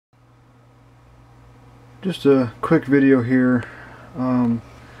Just a quick video here. I'm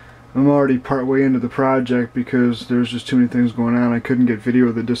already part way into the project because there's just too many things going on. I couldn't get video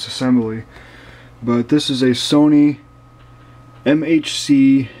of the disassembly. But this is a Sony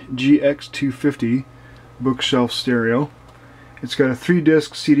MHC GX250 bookshelf stereo. It's got a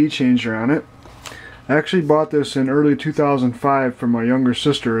 3-disc CD changer on it. I actually bought this in early 2005 from my younger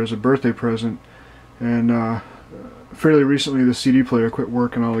sister as a birthday present, and fairly recently the CD player quit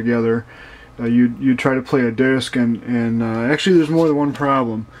working altogether. You'd try to play a disc, and actually there's more than one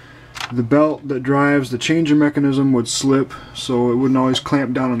problem. The belt that drives the changer mechanism would slip, so it wouldn't always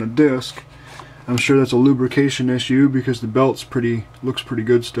clamp down on the disc. I'm sure that's a lubrication issue because the belt's looks pretty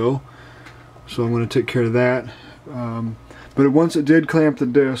good still, so I'm going to take care of that. But once it did clamp the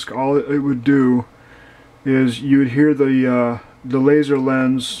disc, all it would do is you would hear the laser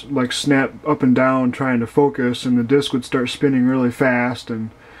lens like snap up and down trying to focus, and the disc would start spinning really fast,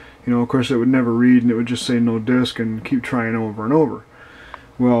 and you know, of course it would never read, and it would just say no disc and keep trying over and over.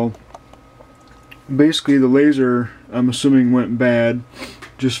 Well, basically the laser, I'm assuming, went bad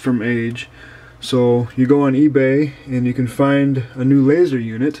just from age. So you go on eBay and you can find a new laser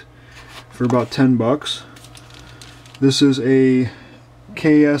unit for about 10 bucks. This is a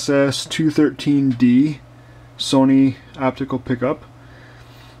KSS 213D Sony optical pickup.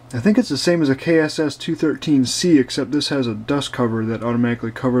 I think it's the same as a KSS 213C, except this has a dust cover that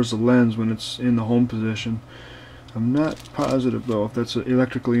automatically covers the lens when it's in the home position. I'm not positive though if that's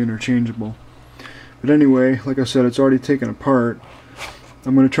electrically interchangeable. But anyway, like I said, it's already taken apart.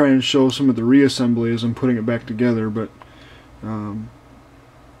 I'm going to try and show some of the reassembly as I'm putting it back together, but you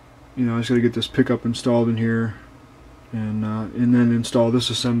know, I just got to get this pickup installed in here, and then install this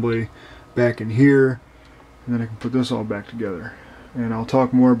assembly back in here, and then I can put this all back together. And I'll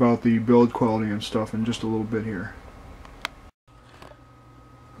talk more about the build quality and stuff in just a little bit here.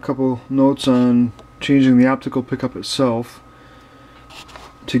 A couple notes on changing the optical pickup itself.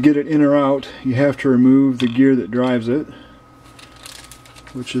 To get it in or out, you have to remove the gear that drives it,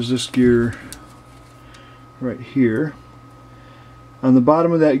 which is this gear right here. On the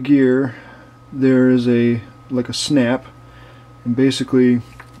bottom of that gear there is like a snap, and basically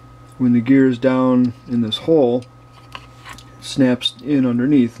when the gear is down in this hole, it snaps in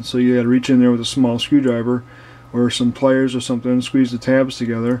underneath, and so you got to reach in there with a small screwdriver or some pliers or something, squeeze the tabs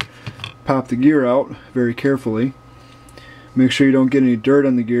together, pop the gear out very carefully. Make sure you don't get any dirt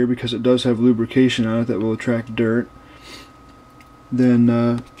on the gear because it does have lubrication on it that will attract dirt. Then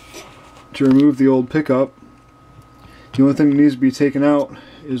to remove the old pickup, the only thing that needs to be taken out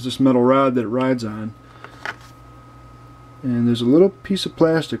is this metal rod that it rides on. And there's a little piece of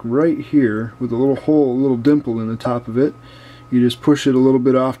plastic right here with a little hole, a little dimple in the top of it. You just push it a little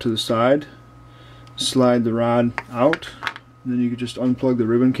bit off to the side, slide the rod out, and then you can just unplug the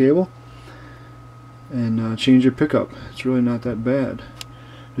ribbon cable and change your pickup. It's really not that bad.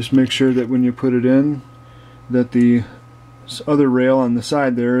 Just make sure that when you put it in, that the other rail on the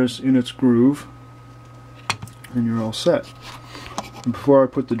side there is in its groove, and you're all set. And before I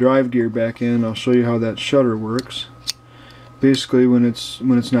put the drive gear back in, I'll show you how that shutter works. Basically, when it's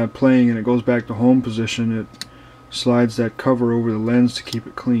not playing and it goes back to home position, it slides that cover over the lens to keep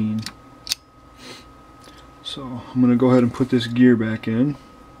it clean. So I'm going to go ahead and put this gear back in.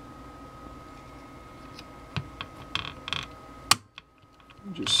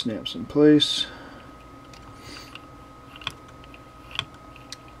 It just snaps in place.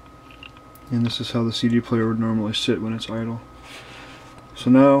 And this is how the CD player would normally sit when it's idle. So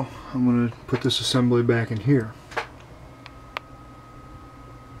now I'm going to put this assembly back in here.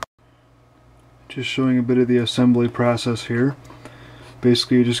 Just showing a bit of the assembly process here.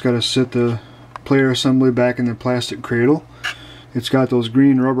 Basically you just got to sit the player assembly back in the plastic cradle. It's got those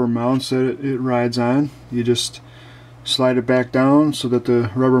green rubber mounts that it rides on. You just slide it back down so that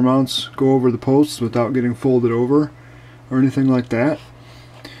the rubber mounts go over the posts without getting folded over or anything like that.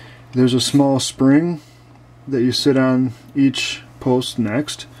 There's a small spring that you sit on each post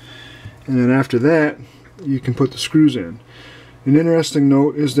next, and then after that you can put the screws in. An interesting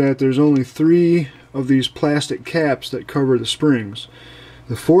note is that there's only 3 of these plastic caps that cover the springs.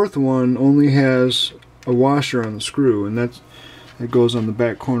 The 4th one only has a washer on the screw, and that goes on the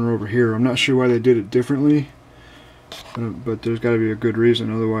back corner over here. I'm not sure why they did it differently, but there's got to be a good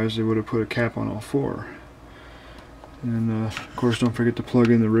reason, otherwise they would have put a cap on all 4. And of course, don't forget to plug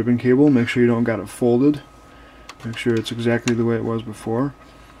in the ribbon cable. Make sure you don't got it folded. Make sure it's exactly the way it was before.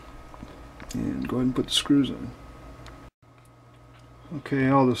 And go ahead and put the screws in. Okay,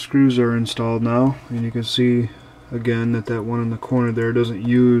 all the screws are installed now, and you can see again that that one in the corner there doesn't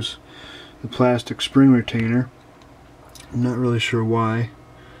use the plastic spring retainer. I'm not really sure why,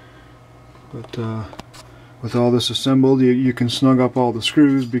 but with all this assembled, you can snug up all the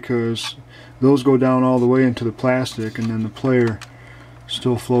screws because those go down all the way into the plastic, and then the player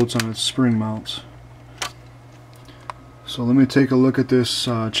still floats on its spring mounts. So let me take a look at this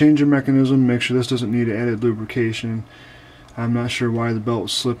changer mechanism, make sure this doesn't need added lubrication. I'm not sure why the belt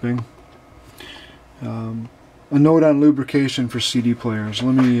was slipping. A note on lubrication for CD players.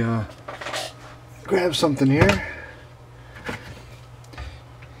 Let me grab something here.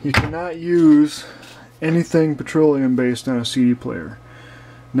 You cannot use anything petroleum based on a CD player.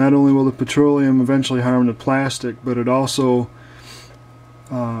 Not only will the petroleum eventually harm the plastic, but it also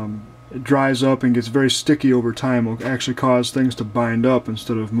it dries up and gets very sticky over time. It will actually cause things to bind up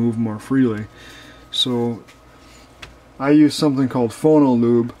instead of move more freely. So I use something called phono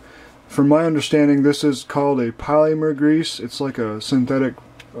lube. From my understanding, this is called a polymer grease. It's like a synthetic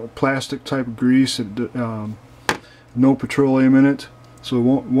plastic type of grease. No petroleum in it, so it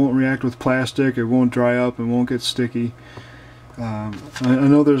won't react with plastic. It won't dry up and won't get sticky. I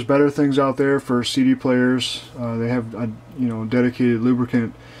know there's better things out there for CD players. They have a dedicated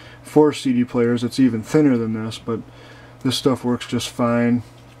lubricant for CD players. It's even thinner than this, but this stuff works just fine,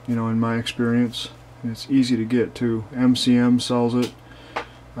 in my experience. And it's easy to get too. MCM sells it,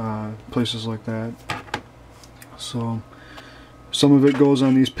 places like that. So some of it goes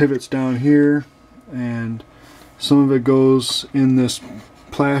on these pivots down here, and some of it goes in this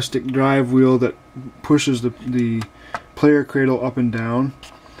plastic drive wheel that pushes the player cradle up and down.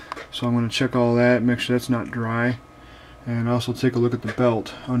 So I'm going to check all that, make sure that's not dry, and also take a look at the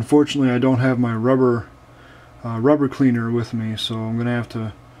belt. Unfortunately, I don't have my rubber cleaner with me, so I'm going to have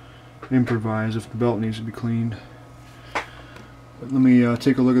to improvise if the belt needs to be cleaned. But let me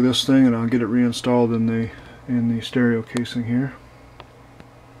take a look at this thing, and I'll get it reinstalled in the stereo casing here.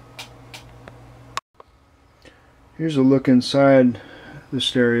 Here's a look inside the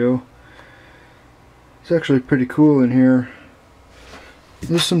stereo. It's actually pretty cool in here.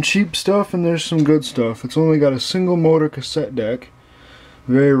 There's some cheap stuff and there's some good stuff. It's only got a single motor cassette deck,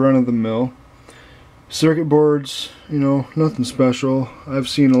 very run-of-the-mill. Circuit boards, nothing special. I've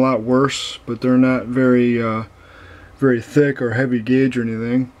seen a lot worse, but they're not very thick or heavy gauge or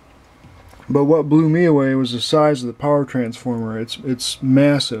anything. But what blew me away was the size of the power transformer. It's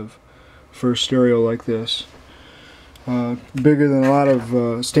massive for a stereo like this. Bigger than a lot of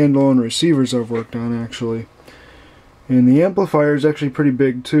standalone receivers I've worked on, actually. And the amplifier is actually pretty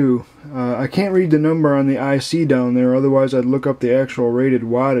big too. I can't read the number on the IC down there, otherwise I'd look up the actual rated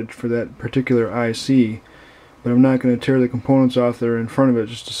wattage for that particular IC. But I'm not going to tear the components off there in front of it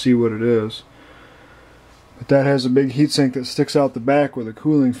just to see what it is. But that has a big heatsink that sticks out the back with a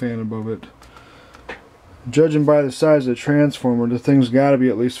cooling fan above it. Judging by the size of the transformer, the thing's got to be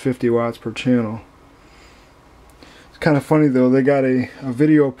at least 50 watts per channel. It's kind of funny though, they got a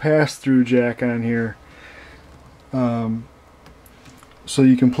video pass-through jack on here. So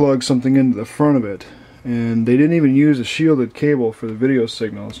you can plug something into the front of it, and they didn't even use a shielded cable for the video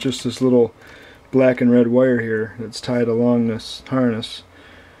signal. It's just this little black and red wire here that's tied along this harness.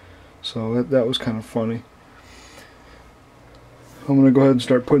 So that was kind of funny. I'm going to go ahead and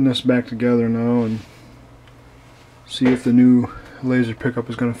start putting this back together now and see if the new laser pickup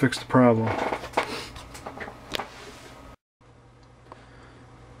is going to fix the problem.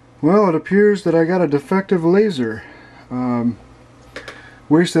 Well, it appears that I got a defective laser.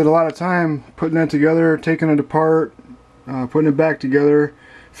 Wasted a lot of time putting that together, taking it apart, putting it back together,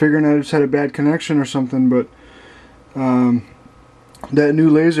 figuring I just had a bad connection or something, but that new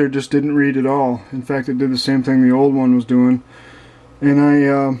laser just didn't read at all. In fact, it did the same thing the old one was doing. And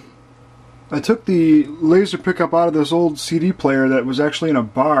I took the laser pickup out of this old CD player that was actually in a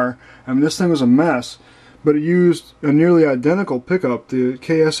bar. I mean, this thing was a mess. But it used a nearly identical pickup, the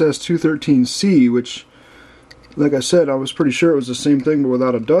KSS-213C, which, like I said, I was pretty sure it was the same thing but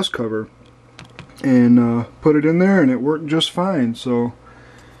without a dust cover. And put it in there and it worked just fine. So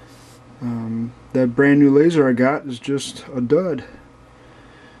that brand new laser I got is just a dud.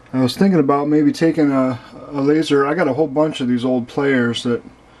 I was thinking about maybe taking a laser. I got a whole bunch of these old players that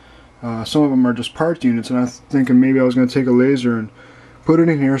some of them are just part units, and I was thinking maybe I was going to take a laser and put it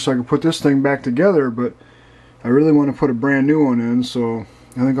in here so I could put this thing back together, but I really want to put a brand new one in, so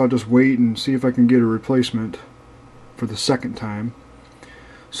I think I'll just wait and see if I can get a replacement for the second time.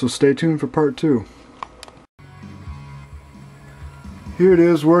 So stay tuned for part 2. Here it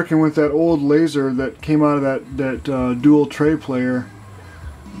is working with that old laser that came out of that dual tray player.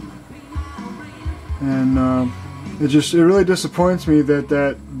 And it really disappoints me that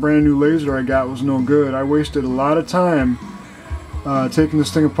that brand new laser I got was no good. I wasted a lot of time taking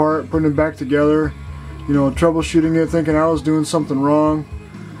this thing apart, putting it back together, troubleshooting it, thinking I was doing something wrong.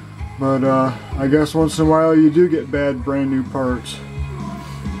 But I guess once in a while you do get bad brand new parts.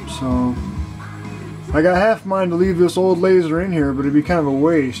 So I got half mind to leave this old laser in here, but it'd be kind of a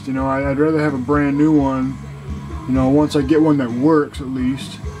waste. You know, I'd rather have a brand new one, you know, once I get one that works at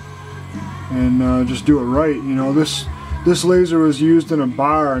least, and just do it right. You know, this laser was used in a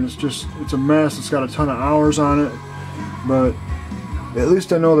bar, and it's a mess. It's got a ton of hours on it, but at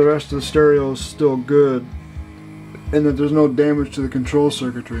least I know the rest of the stereo is still good and that there's no damage to the control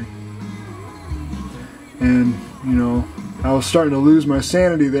circuitry. And, you know, I was starting to lose my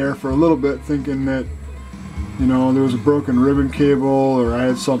sanity there for a little bit, thinking that, you know, there was a broken ribbon cable or I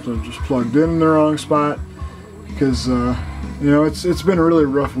had something just plugged in the wrong spot, because you know, it's been a really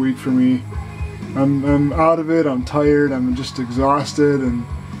rough week for me. I'm out of it, I'm tired, I'm just exhausted,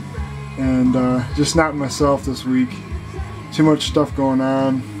 and just not myself this week. Too much stuff going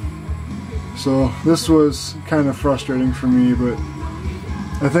on. So this was kind of frustrating for me, but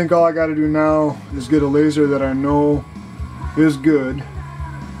I think all I got to do now is get a laser that I know is good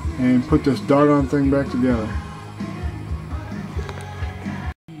and put this doggone thing back together.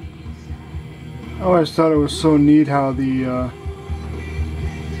 I always thought it was so neat how the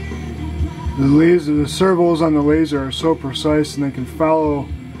servos on the laser are so precise, and they can follow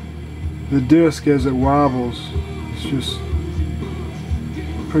the disc as it wobbles. It's just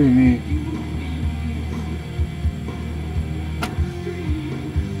pretty neat.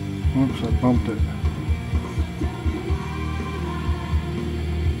 Oops, I bumped it.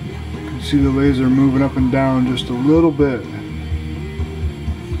 You can see the laser moving up and down just a little bit.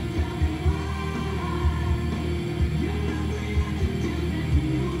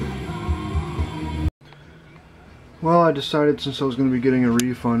 Well, I decided, since I was going to be getting a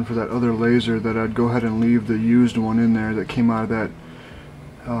refund for that other laser, that I'd go ahead and leave the used one in there that came out of that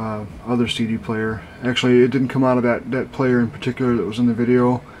other CD player. Actually, it didn't come out of that player in particular that was in the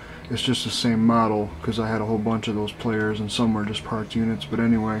video. It's just the same model, because I had a whole bunch of those players and some were just parts units. But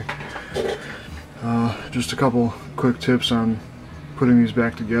anyway, just a couple quick tips on putting these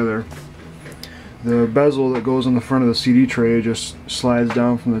back together. The bezel that goes on the front of the CD tray just slides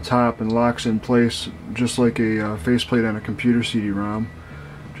down from the top and locks in place, just like a faceplate on a computer CD-ROM,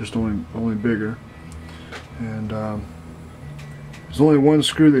 just only bigger. And there's only one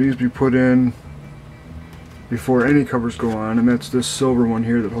screw that needs to be put in before any covers go on, and that's this silver one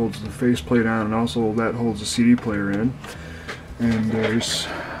here that holds the faceplate on, and also that holds the CD player in. And there's,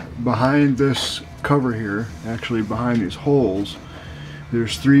 behind this cover here, actually behind these holes,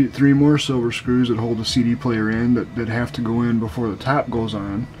 there's three more silver screws that hold the CD player in that have to go in before the top goes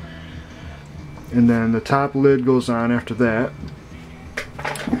on. And then the top lid goes on after that,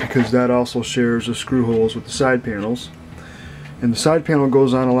 because that also shares the screw holes with the side panels. And the side panel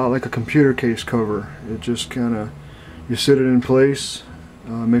goes on a lot like a computer case cover. It just kind of, you sit it in place,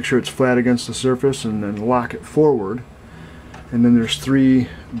 make sure it's flat against the surface, and then lock it forward. And then there's 3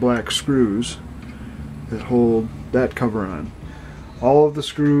 black screws that hold that cover on. All of the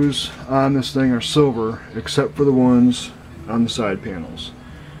screws on this thing are silver, except for the ones on the side panels.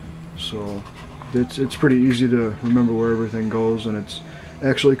 So it's pretty easy to remember where everything goes, and it's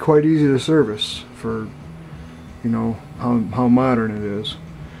actually quite easy to service for, you know, how modern it is.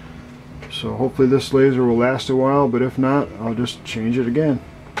 So hopefully this laser will last a while, but if not, I'll just change it again.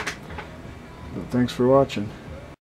 But thanks for watching.